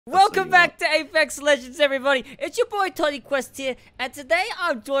Welcome back to Apex Legends, everybody. It's your boy Toddy Quest here, and today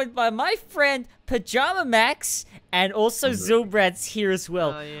I'm joined by my friend Pajama Max, and also Zilbrad's here as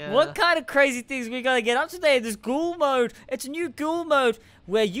well. What kind of crazy things we gonna get up today? This ghoul mode. It's a new ghoul mode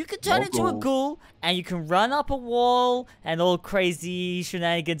where you can turn into a ghoul and you can run up a wall and all crazy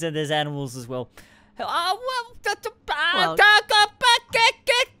shenanigans, and there's animals as well.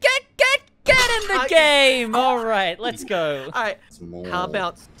 Get in the game! Alright, let's go. Alright, how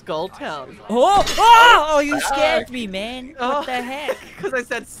about Skull Town? Oh, you scared me, man. What the heck? Because I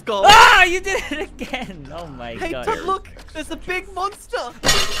said skull. Ah, you did it again. Oh my god. Hey, look, there's a big monster.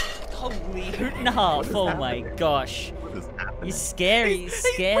 Holy hoot and a half. Oh my gosh. You're scary. You're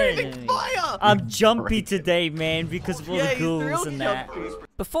scaring me. Fire. I'm jumpy today, man, because of all the ghouls and that.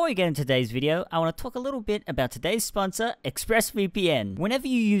 Before we get into today's video, I want to talk a little bit about today's sponsor, ExpressVPN. Whenever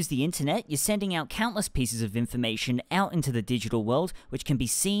you use the internet, you're sending out countless pieces of information out into the digital world, which can be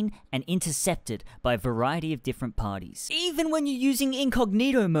seen and intercepted by a variety of different parties. Even when you're using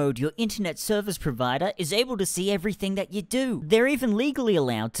incognito mode, your internet service provider is able to see everything that you do. They're even legally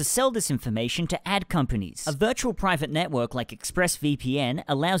allowed to sell this information to ad companies. A virtual private network like ExpressVPN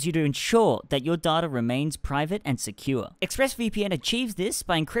allows you to ensure that your data remains private and secure. ExpressVPN achieves this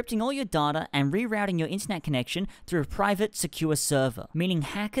by encrypting all your data and rerouting your internet connection through a private, secure server, meaning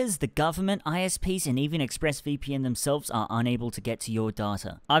hackers, the government, ISPs, and even ExpressVPN themselves are unable to get to your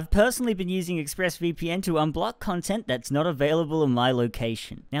data. I've personally been using ExpressVPN to unblock content that's not available in my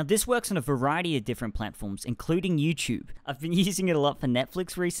location. Now, this works on a variety of different platforms, including YouTube. I've been using it a lot for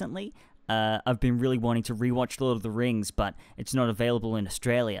Netflix recently. I've been really wanting to rewatch Lord of the Rings, but it's not available in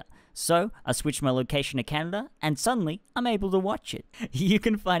Australia. So, I switched my location to Canada, and suddenly, I'm able to watch it. You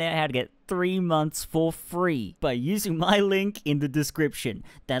can find out how to get 3 months for free by using my link in the description.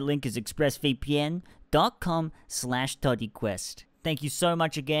 That link is expressvpn.com/ToddyQuest. Thank you so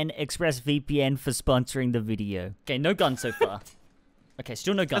much again, ExpressVPN, for sponsoring the video. Okay, no guns so far. Okay,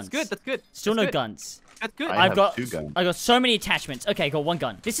 still no guns. That's good. Still no guns. That's good. I've got 2 guns. I got so many attachments. Okay, I got 1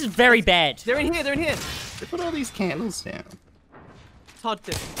 gun. This is very bad. They're in here. They put all these candles down. Todd,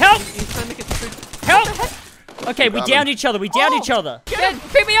 help! He's trying to get through. Help! Okay, we downed each other. We downed each other.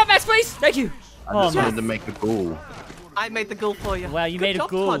 Pick me up, Max, please. Thank you. I just wanted to make a ghoul. I made the ghoul for you. Wow, you made a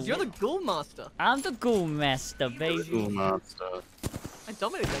job, ghoul. Todd. You're the ghoul master. I'm the ghoul master, baby. Ghoul master. I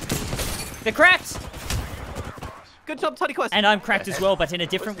dominated that ghoul. They're cracked. Good job, Toddy Quest. And I'm cracked as well, but in a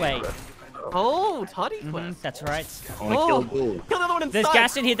different way. Oh, Toddy Quest. That's right. I want to kill a ghoul. Kill another one inside. There's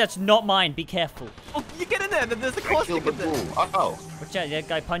gas in here that's not mine. Be careful. Oh, you get in there. There's a I killed the caustic in there. ghoul. Oh. Watch out, that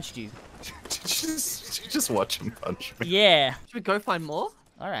guy punched you. just watch him punch me. Yeah. Should we go find more?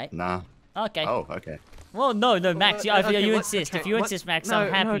 Alright. Nah. Okay. Oh, okay. Well, no, Max. You Okay, insist. If you insist, Max, no,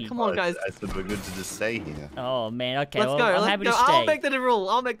 I'm happy. No, come on, guys. I said we're good to just stay here. Oh, man. Okay, Let's well, go. I'm happy to stay. I'll make the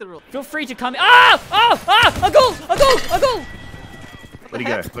rule. Feel free to come in. Ah! A ghoul! A ghoul! Where'd he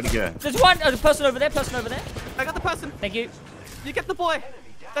go? There's one. A person over there. I got the person. Thank you. You get the boy.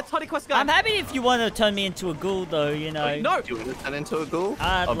 That's Toddy Quest guy. I'm happy if you want to turn me into a ghoul, though, you know. No. Do you want to turn into a ghoul?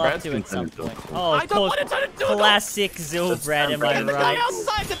 I'd love Brad's to can at turn some into a point. ghoul. Oh, I of don't course. want to turn into a ghoul. Classic Zilbrad, am I And The guy right?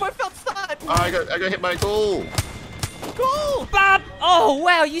 outside. They both outside. Oh, I got hit by a ghoul. Ghoul. Bob! Oh,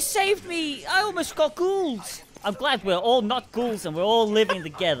 wow, you saved me. I almost got ghouls. I'm glad we're all not ghouls and we're all living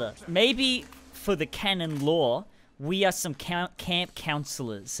together. Maybe for the canon lore, we are some camp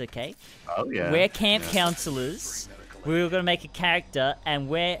counselors, okay? Oh, yeah. We're camp counselors. We're gonna make a character, and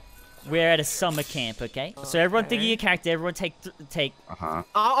we're at a summer camp, okay? So everyone think of your character. Everyone take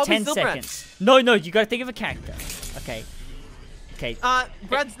I'll 10 be Zilbrad. seconds. No, you gotta think of a character. Okay.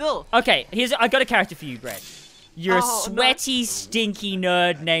 Brad Still. Okay, I got a character for you, Brad. You're a Oh, sweaty, stinky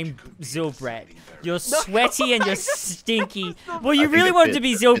nerd named Zilbrad. You're sweaty and you're stinky. Well, you really wanted to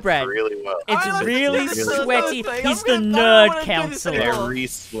be Zilbrad. Really well. It's really let's sweaty. do this. He's I'm the gonna- I nerd don't wanna do this counselor. anymore. Very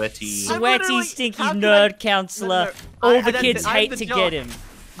sweaty. Sweaty, stinky how can nerd I- counselor. No. All the I'm kids hate the to jock. get him.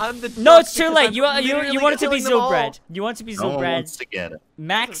 I'm the No, jock it's too because late. I'm You literally wanted to be killing them all. Zilbrad. You want to be No one Zilbrad. wants to get it.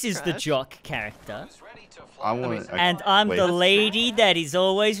 Max is the trash. jock character, I want to. and I'm the lady that he's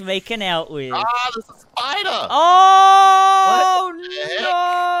always making out with. Ah, there's a spider. Oh What the heck?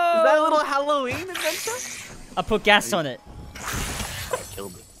 no! Is that a little Halloween adventure? I put gas on it. I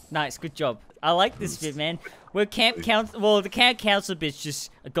killed it. Nice, good job. I like this bit, man. We're camp council. Well, the camp council bit's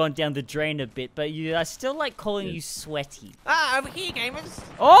just gone down the drain a bit, but I still like calling you sweaty. Over here, gamers.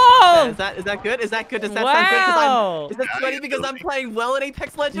 Oh! Is that good? Is that good? Does that Wow. sound good? Is that sweaty because I'm playing well in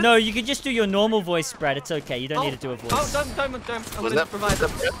Apex Legends? No, you can just do your normal voice, Brad. It's okay. You don't need to do a voice. Oh, don't. I'm Was gonna that provide.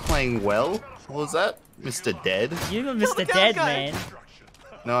 playing well? What was that? Mr. Dead? You're Kill Mr. the Dead, guy. man.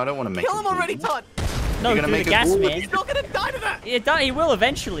 No, I don't want to make Kill a him already, ghoul. Todd. No, You're through gonna the make a gas, ghoul. man. He's not gonna die to that. He will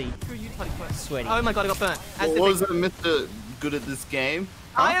eventually. Screw you, Toddy Quest. Sweaty. Oh my god, I got burnt. What was it, Mr. Good at this game?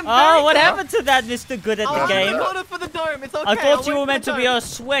 I am Oh, what very happened to that Mr. Good at the I'm game? in order for the dome. It's okay. I thought you I'll were wait meant for to the be dome. a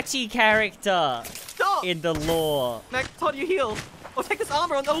sweaty character Stop. in the lore. Max, Todd, you heal. Oh, take this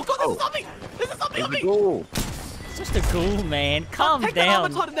armor on. Oh god, this is something. This is something on Make me. a ghoul. It's just a ghoul, man. Calm Take the armor,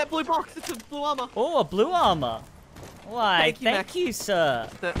 down. Todd, in that blue box. It's a blue armor. Oh, a blue armor. Why, Thank you, Max. thank you, sir.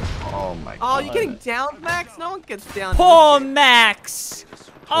 Oh my Oh, god. you're getting downed, Max? No one gets down. Poor Max.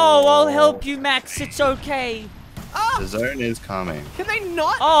 Oh, I'll help you, Max. It's okay. Ah, The zone is coming. can they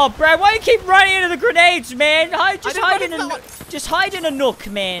not? Oh, Brad, why do you keep running into the grenades, man? Just didn't hide run in into a, that one. just hide in a nook,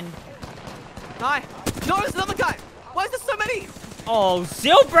 man. Die. No, there's another guy. Why is there so many? Oh,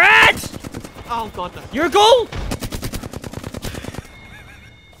 Zilbrad! Oh god, no. You're a ghoul.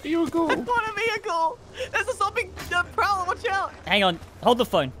 You're a ghoul. That's not a vehicle. There's a zombie prowler. Watch out. Hang on, hold the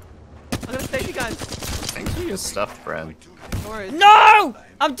phone. I'm gonna save you guys. Thanks for your stuff, Brad. No worries. No!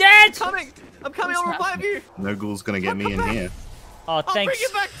 I'm dead! Coming. I'm coming. I'll revive you. No ghoul's gonna get me in here. Oh, bring thanks. you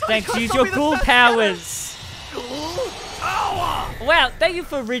back, Tony. Thanks. God, Use I'll your be the ghoul best powers. Oh, Wow, thank you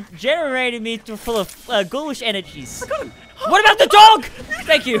for regenerating me to full of ghoulish energies. got him. What about the dog?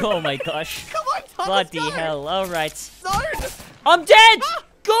 Thank you. Oh my gosh. Come on, Todd. Bloody let's go. hell. Alright. Zone. I'm dead! Ah!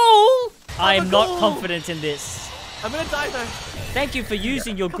 Ghoul! I I'm am a not ghoul. confident in this. I'm gonna die though. Thank you for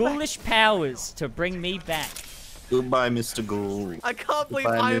using your ghoulish powers to bring me back. Goodbye, Mr. Ghoul. I can't believe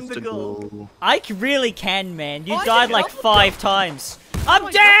Goodbye, I am Mr. the ghoul. Really can, man. You Why died did you like help 5 times. I'm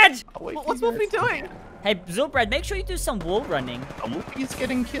my dead! Oh, wait, What's Wolfie doing? Hey, Zilbrad, make sure you do some wall running. He's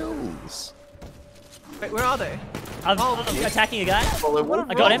getting kills. Wait, where are they? I'm Oh, attacking a guy. Follow What a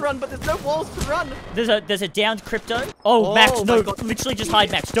Wolf. I got wall him. run, but there's no walls to run. There's a downed crypto. Oh, Oh Max, my no, God. literally just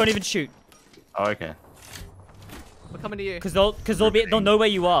hide, Max. Don't even shoot. Oh, okay. We're coming to you. They'll know where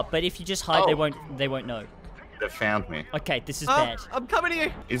you are. But if you just hide, Oh. they won't know. They found me. Okay, this is Oh, bad. I'm coming to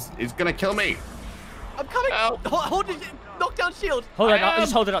you. He's gonna kill me. I'm coming. Ow. Hold it. Knock down shield. Hold on, I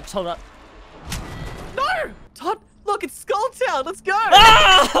just am. hold it up, just hold it up. No! Todd, look, it's Skull Town. Let's go.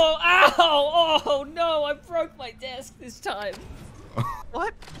 Ow! Ow! Oh no, I broke my desk this time.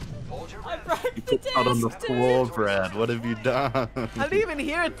 What? I broke the Put desk. it on the dude. floor, Brad. What have you done? I didn't even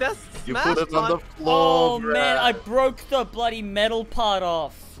hear it. That's You smashed, put it on the Todd. floor, Oh Brad. man, I broke the bloody metal part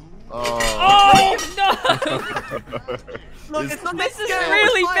off. Oh. Oh no! Look, it's not This that is scary.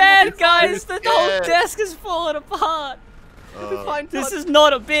 really We're fine, bad, we'll be guys. The whole Yeah. desk is falling apart. fine, we'll be fine, This Todd. is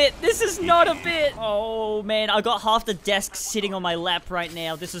not a bit. This is not a bit. Oh man, I got half the desk sitting on my lap right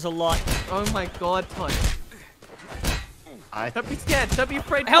now. This is a lot. Oh my god, Todd. I Don't be scared. Don't be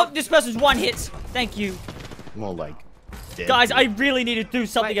afraid. Help! Todd. This person's one hit. Thank you, more like dead. guys. I really need to do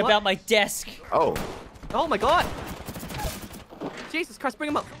something Wait, what? about my desk. Oh, Oh my god. Jesus Christ, bring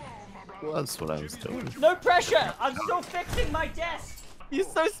him up. well, that's what I was doing. No pressure. I'm still fixing my desk. You're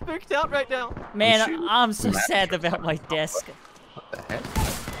so spooked out right now. Man, shoot I'm so Matt. sad about my desk. What the heck?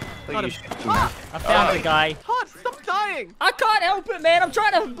 Got him. Shooting Ah! I found Oh. the guy. Todd, stop dying. I can't help it, man. I'm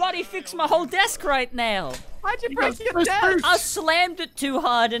trying to bloody fix my whole desk right now. Why'd you You break got your so desk? spooked. I slammed it too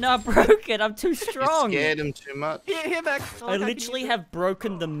hard and I broke it. I'm too You strong. scared him too much. Here, Max. Oh, I okay, literally can you- have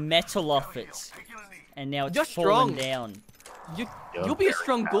broken the metal off it. And now it's You're fallen strong. down. You'll be a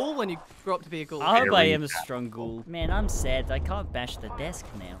strong ghoul when you grow up to be a ghoul. I hope I Very am a strong ghoul. Man, I'm sad. I can't bash the desk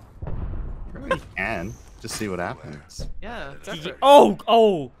now. You can. Just see what happens. Yeah, go for it.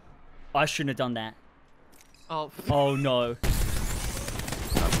 Oh! I shouldn't have done that. Oh, Oh no.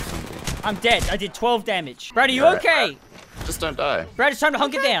 I'm dead. I did 12 damage. Brad, are you Yeah. okay? Just don't die. Brad, it's time to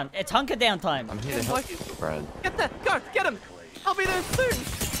hunker down. It's hunker down time. I'm here to help you, Brad. get that! Go, get him! I'll be there soon!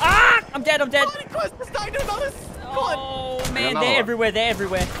 Ah! I'm dead. I'm dead. Bloody Christ, there's dying to another! Come on! Oh man, another they're one. everywhere. They're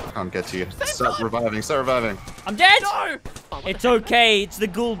everywhere. Can't get to you. Start reviving. Start reviving. I'm dead. No! Oh, what It's the heck? okay. It's the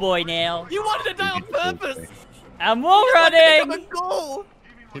ghoul boy now. You wanted to die on purpose! I'm wall You wanted to become running. a ghoul!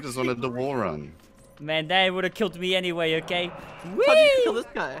 He just wanted the wall run. Man, they would have killed me anyway. Okay. How did you kill Whee!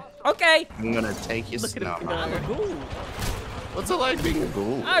 this guy? Okay. I'm gonna take your Look at him snuff. go. I'm a ghoul. What's it like being a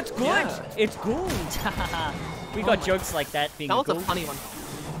ghoul? Ah, it's good. Yeah. It's good. We Oh got my- jokes like that being That a was a ghoul. funny one.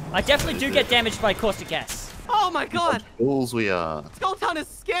 I definitely do get damaged by caustic gas. Oh my god! Ghouls we are. Skull Town is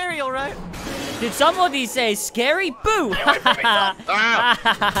scary, alright? Did somebody say scary? Boo!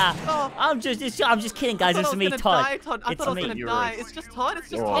 Ah! Oh, I'm just kidding, guys. I It's thought I me, was gonna Todd. die, Todd. I It's thought I was me. gonna You're die. right. It's just Todd. It's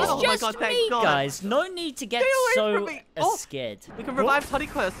just Oh. Todd. It's Oh my just god, thank me, God. guys. No need to get Stay away so from me. Oh. scared. We can revive Toddy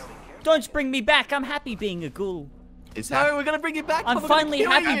Quest. Don't bring me back. I'm happy being a ghoul. It's, No, we're gonna bring you back. I'm Todd. We're gonna finally cure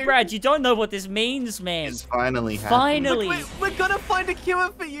happy, you. Brad. You don't know what this means, man. it's finally happening. Finally. We're gonna find a cure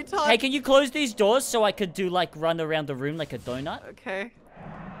for you, Todd. Hey, can you close these doors so I could do like run around the room like a donut? Okay.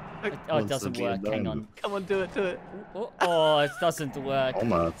 Oh, it doesn't work. Hang on. Come on, do it, do it. Oh, it doesn't work.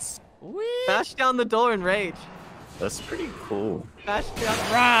 Almost. Bash down the door and rage. That's pretty cool. Bash down.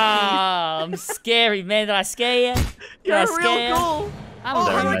 Rah, I'm scary, man. Did I scare you? You're a real ghoul. I'm how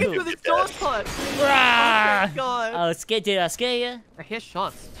a do I get real through this door spot? Rah! Oh, God. Oh, scared. Did I scare you? I hear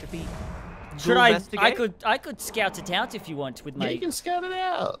shots. Should be. Should I could scout it out if you want with my. Yeah, you can scout it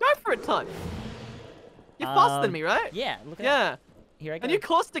out. Go for it, Todd. You're faster than me, right? Yeah. Look at Yeah. that. Here I go. And you're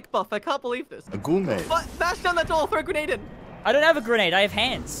caustic buff. I can't believe this. A ghoul mate. But bash down that door. Throw a grenade in. I don't have a grenade. I have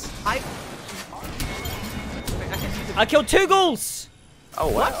hands. I killed 2 ghouls. Oh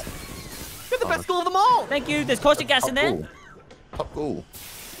wow. What? You're the best ghoul of them all. Thank you. There's caustic gas in there. Top ghoul.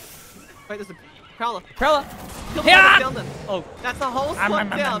 Wait, there's a prowler. Prowler. Kill Yeah. down then. Oh. That's the whole squad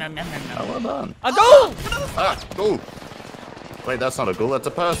down. Oh, well done. A ghoul. Ah, ghoul. Wait, that's not a ghoul. That's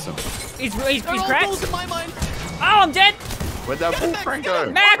a person. He's They're all cracked. ghouls in my mind. Oh, I'm dead. Where'd that ghoul friend go?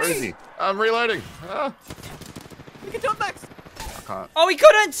 Max! Where is he? I'm reloading. Ah, You can do it, Max. I can't. Oh, he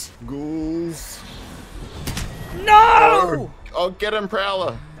couldn't. Ghouls. No. Oh, get him,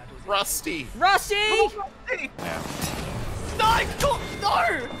 Prowler. Rusty. Rusty. Yeah.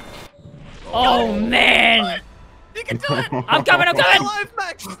 No! Oh man. You can do it! I'm coming. Stay alive,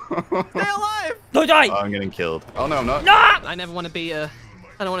 Max! Stay alive! Don't die. Oh, I'm getting killed. Oh no, I'm not. No. I never want to be a...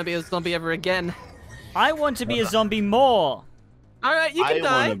 I don't want to be a zombie ever again. I want to be a zombie more. Alright, you can I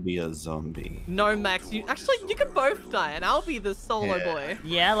die. want to be a zombie. No, Max. You can both die, and I'll be the solo boy.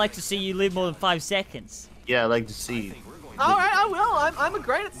 Yeah, I like to see you live more than 5 seconds. Yeah, I like to see. Alright, I will. I'm a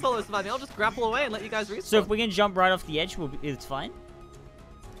great at solo surviving. I'll just grapple away and let you guys respawn. So if we can jump right off the edge, it's fine.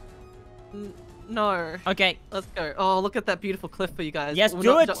 No. Okay. Let's go. Oh, look at that beautiful cliff for you guys. Yes, We're do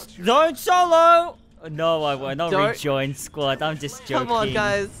not it. Don't solo. No, I won't. Not Don't. rejoin squad. I'm just joking. Come on,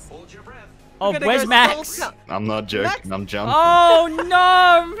 guys. Oh, We're where's gonna go Max? soul I'm not joking. Max? I'm jumping. Oh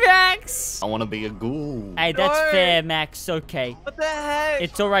no, Max! I want to be a ghoul. Hey, that's No. fair, Max. Okay. What the heck?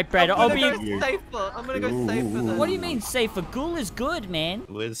 It's alright, Brad. I'm I'll gonna be. go safer. I'm gonna go safer then. What do you mean safer? Ghoul is good, man.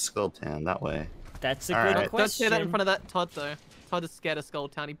 Where's Skulltown? That way. That's a Alright. good Don't question. Don't say that in front of that Todd, though. Todd is scared of Skull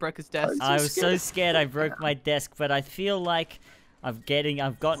Town. He broke his desk. I was so scared I broke my desk, but I feel like I've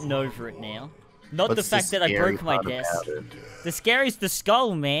gotten over it now. Not What's the fact that I scary broke my part desk. about it? The scary's the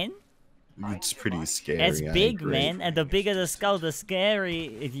skull, man. It's pretty scary. It's I big, agree. man, and the bigger the skull, the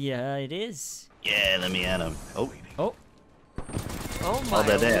scary. Yeah, it is. Yeah, let me at him. Oh, Oh, Oh my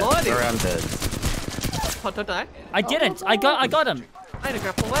they're dead. lordy. They're dead. Todd, don't die. I didn't. I got him. I had to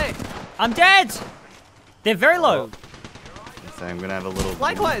grapple away. I'm dead. They're very low. So I'm gonna have a little.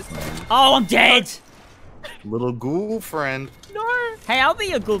 Likewise. Ghoul friend. Oh, I'm dead. Little ghoul friend. No. Hey, I'll be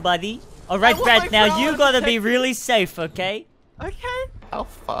your ghoul buddy. All right, want my Brad. Now flower you to gotta be protect really safe, okay? Okay. How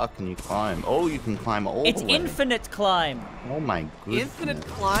far can you climb? Oh, you can climb all It's the way. infinite climb. Oh my goodness. Infinite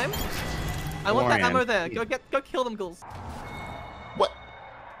climb. I want that Orion, ammo there. please. Go kill them ghouls. What?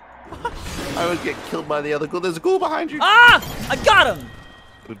 I would get killed by the other ghoul. There's a ghoul behind you. Ah! I got him.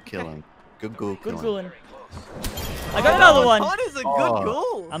 Good killing. Good ghoul Good killing. ghouling. I got another one. Todd is a good Oh.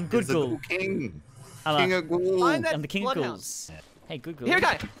 ghoul. I'm good He's the ghoul. king. I'm, King of ghouls. Find that I'm the king of bloodhound. ghouls. Hey, good ghoul. Here,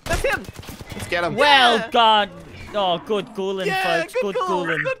 guy. That's him. Let's get him. Well, Yeah. God. Oh, good ghouling, Yeah, folks. good Good ghoul.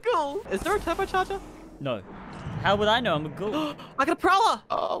 ghouling. Good ghoul. Is there a turbocharger? No. How would I know I'm a ghoul? I got a prowler.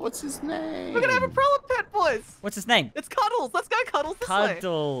 Oh, what's his name? We're gonna have a prowler pet, boys. What's his name? It's Cuddles. Let's go, Cuddles. This way.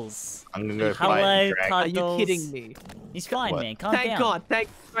 Cuddles. I'm gonna go Hello, fight the dragon. Are you Cuddles. kidding me? He's fine, What? man. Calm Thank down. God. Thank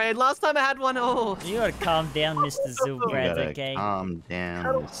God. Last time I had one, oh. You gotta calm down, Mr. You Zilbrad, gotta okay? calm down.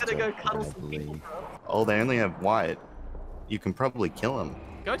 Cuddles gotta Mr. go cuddle some Bradley. people, bro. Oh, they only have white. You can probably kill him.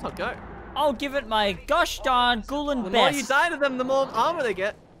 Go, Todd, go. I'll give it my gosh darn ghouling The more you best. die to them, the more armor they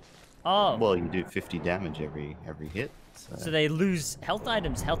get. Oh. Well, you do 50 damage every hit. So they lose health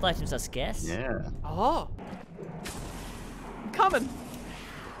items. Health items are scarce. Yeah. Oh. I'm coming.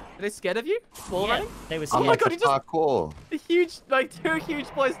 Are they scared of you? Wall Yeah, running? they were Oh scared. my God, the you just- parkour. The huge, like 2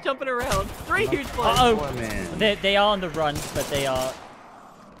 huge boys jumping around. 3 huge boys. Uh-oh. Oh, man. They are on the run, but they are...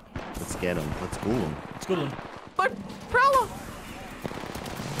 Let's get him. Let's ghoul him. It's good one. My prowler.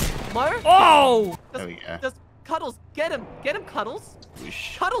 Mo? Oh! There we go. Just Cuddles, get him. Get him, Cuddles.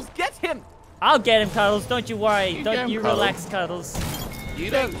 Whoosh. Cuddles, get him. I'll get him, Cuddles. Don't you worry. You get Don't him, you Cuddles. relax, Cuddles. You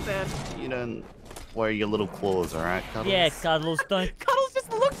Thanks, don't. man. You don't worry your little claws, alright, Cuddles? Yeah, Cuddles. Don't... Cuddles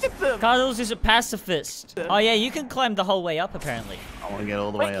just looked at them. Cuddles is a pacifist. Oh yeah, you can climb the whole way up, apparently. I want to get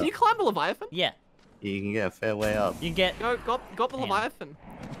all the Wait, way can up. you climb a Leviathan? Yeah. You can get a fair way up. You can get... Go up the Man. Leviathan.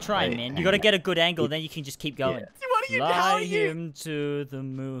 Try, Wait, man. You hang gotta on. get a good angle, then you can just keep going. Yeah. What are you? How Fly are you? him to the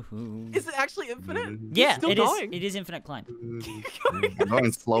moon. Is it actually infinite? Yeah, still it is. going. It is infinite climb. I'm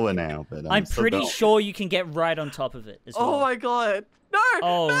going slower now, but I'm still pretty going. sure you can get right on top of it as well. Oh my God. No!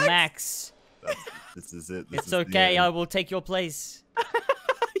 Oh, Max. This is it. It's okay, I will take your place.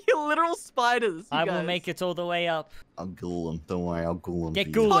 You're literal spiders, you I guys. will make it all the way up. I'll ghoul him. Don't worry, I'll ghoul him. Get for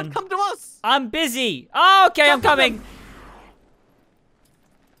you. ghouling. Todd, come to us! I'm busy. Oh, okay, I'm coming.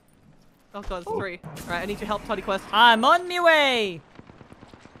 Oh god, it's 3. Alright, I need your help, Toddy Quest. I'm on my way.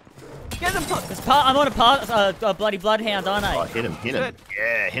 Get him, Todd! I'm on a bloody bloodhound, aren't I? Oh, hit him. Good.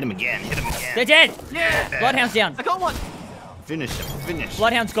 Yeah, hit him again. They're dead. Yeah! Bloodhound's down. I got one! Finish him. Finish.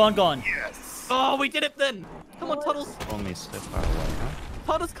 Bloodhound's gone. Yes. Oh, we did it then! Come on, Toddles. Only so far away, huh?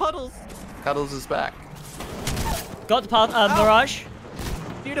 Toddles, Cuddles. Cuddles is back. Got the Mirage.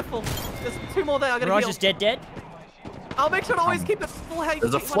 Beautiful. There's 2 more there. I gotta Mirage heal. is dead. I'll make sure to always keep it full. How you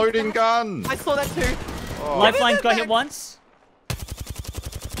There's a keep floating one- gun. I saw that too. Oh. Lifeline's got Max. hit once.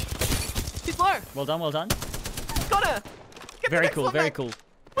 She's low. Well done, well done. Got her. Get the Very next cool, one, very Max. cool.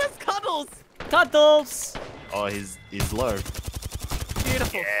 Where's Cuddles? Cuddles. Oh, he's low.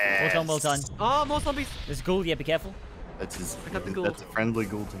 Beautiful. Well done. Oh, more zombies. There's a ghoul, yeah, be careful. That's his. I got the ghoul. That's a friendly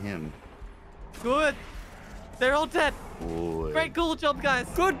ghoul to him. Good. They're all dead. Boy. Great ghoul job, guys.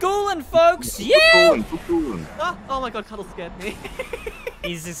 Good ghouling, folks. Yeah. Good going. Oh my god, Cuddles scared me.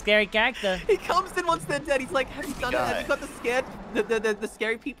 He's a scary character. He comes in once they're dead. He's like, have you done it? Have Guy. you got the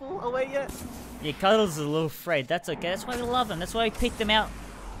scary people away yet? Yeah, Cuddles is a little afraid. That's okay. That's why we love him. That's why we picked him out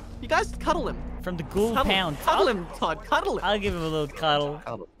You guys cuddle him. from the ghoul Cuddle, pound. cuddle him, Todd. Cuddle him. I'll give him a little cuddle.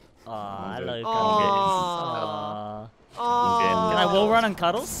 Cuddle. Aw, hello, Okay. Cuddles. Aww. Aw. Can I Oh. wall run on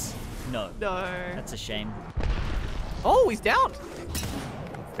Cuddles? No. No. That's a shame. Oh, he's down.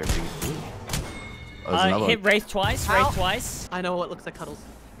 Very good. Oh, there's another Hit one. Wraith twice. Ow. Wraith twice. I know what looks like Cuddles.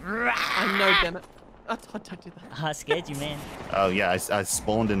 I know, damn it. Oh, Todd, don't do that. I scared you, man. Oh yeah, I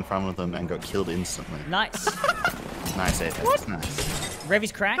spawned in front of them and got killed instantly. Nice. Nice, Apex. Nice.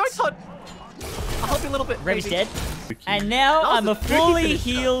 Revy's cracked. Go, Todd. I'll help you a little bit. Revy's baby. dead. And now That was I'm a a spooky fully finish,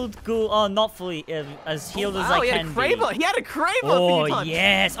 though. healed ghoul. Oh, not fully. As healed as Wow, I he had can a be. Kraber. He had a Kraber for Oh, you, Todd.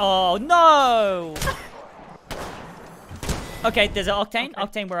 yes. Oh, no. Okay, there's an Octane.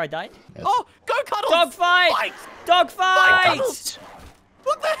 Okay. Octane where I died. Yes. Oh, go Cuddles. Dogfight! Fight. Dogfight! Cuddles.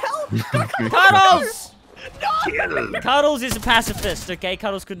 What the hell? Go Cuddles! No. Cuddles is a pacifist, okay?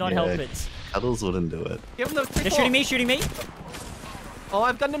 Cuddles could not Yeah. help it. Cuddles wouldn't do it. Give him those 3 They're shooting me, shooting me. Oh,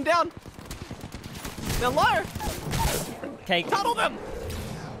 I've gunned him down. They're low. Okay, Cuddle them.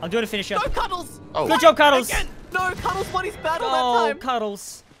 I'm doing a finisher. Go Cuddles. Oh. Good job, Cuddles. Again. No, Cuddles won his battle Oh, that time.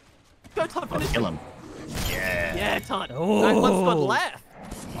 Cuddles. Go, Todd, finish Kill him. him. Yeah. Yeah, Todd. Oh. Only one squad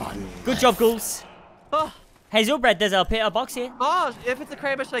left. Good job, ghouls. Oh, Hey, Zilbred, there's a box here. oh, if it's a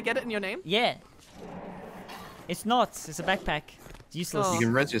Kraber, should I get it in your name? Yeah. It's not. It's a backpack. It's useless. Oh. You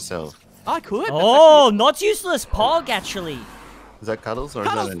can res yourself. I could. That's Oh, not useless. Pog, actually. Is that Cuddles or is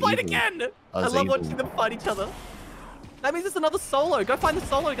Cuddles that an fight evil? again! Oh, I it's love evil. watching them fight each other. That means it's another solo. Go find the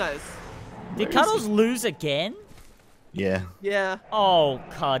solo, guys. Did is Cuddles lose again? Yeah. Yeah, Oh,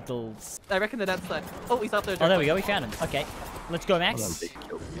 Cuddles. I reckon they're outside. Oh, he's up there. Oh, there we go. We found him. Okay. Let's go, Well done, Max. big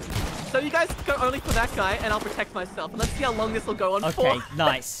kill. So you guys go only for that guy, and I'll protect myself. And let's see how long this will go on Okay, for.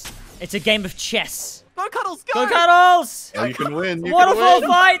 nice. It's a game of chess. Go, Cuddles, go! Go, Cuddles! Oh, you can win. You Waterfall can win.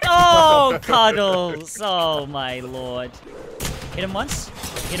 fight! Oh, Cuddles! Oh, my lord. Hit him once.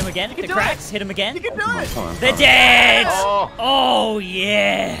 Hit him again. can The do cracks. it. Hit him again. You can do Come on, it! come on, They're come on. dead! Oh. Oh,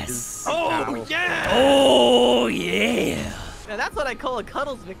 yes! Oh, yeah! Oh, yeah! Now that's what I call a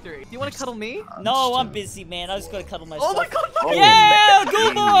Cuddles victory. Do you want to cuddle me? No, I'm busy, man. I just gotta cuddle myself. Oh my god, look, Oh. Yeah,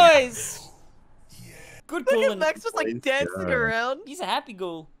 ghoul boys! Good look at ghoul. Max just like Praise dancing God. around. He's a happy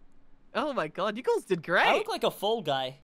ghoul. Oh my god, you girls did great. I look like a fall guy.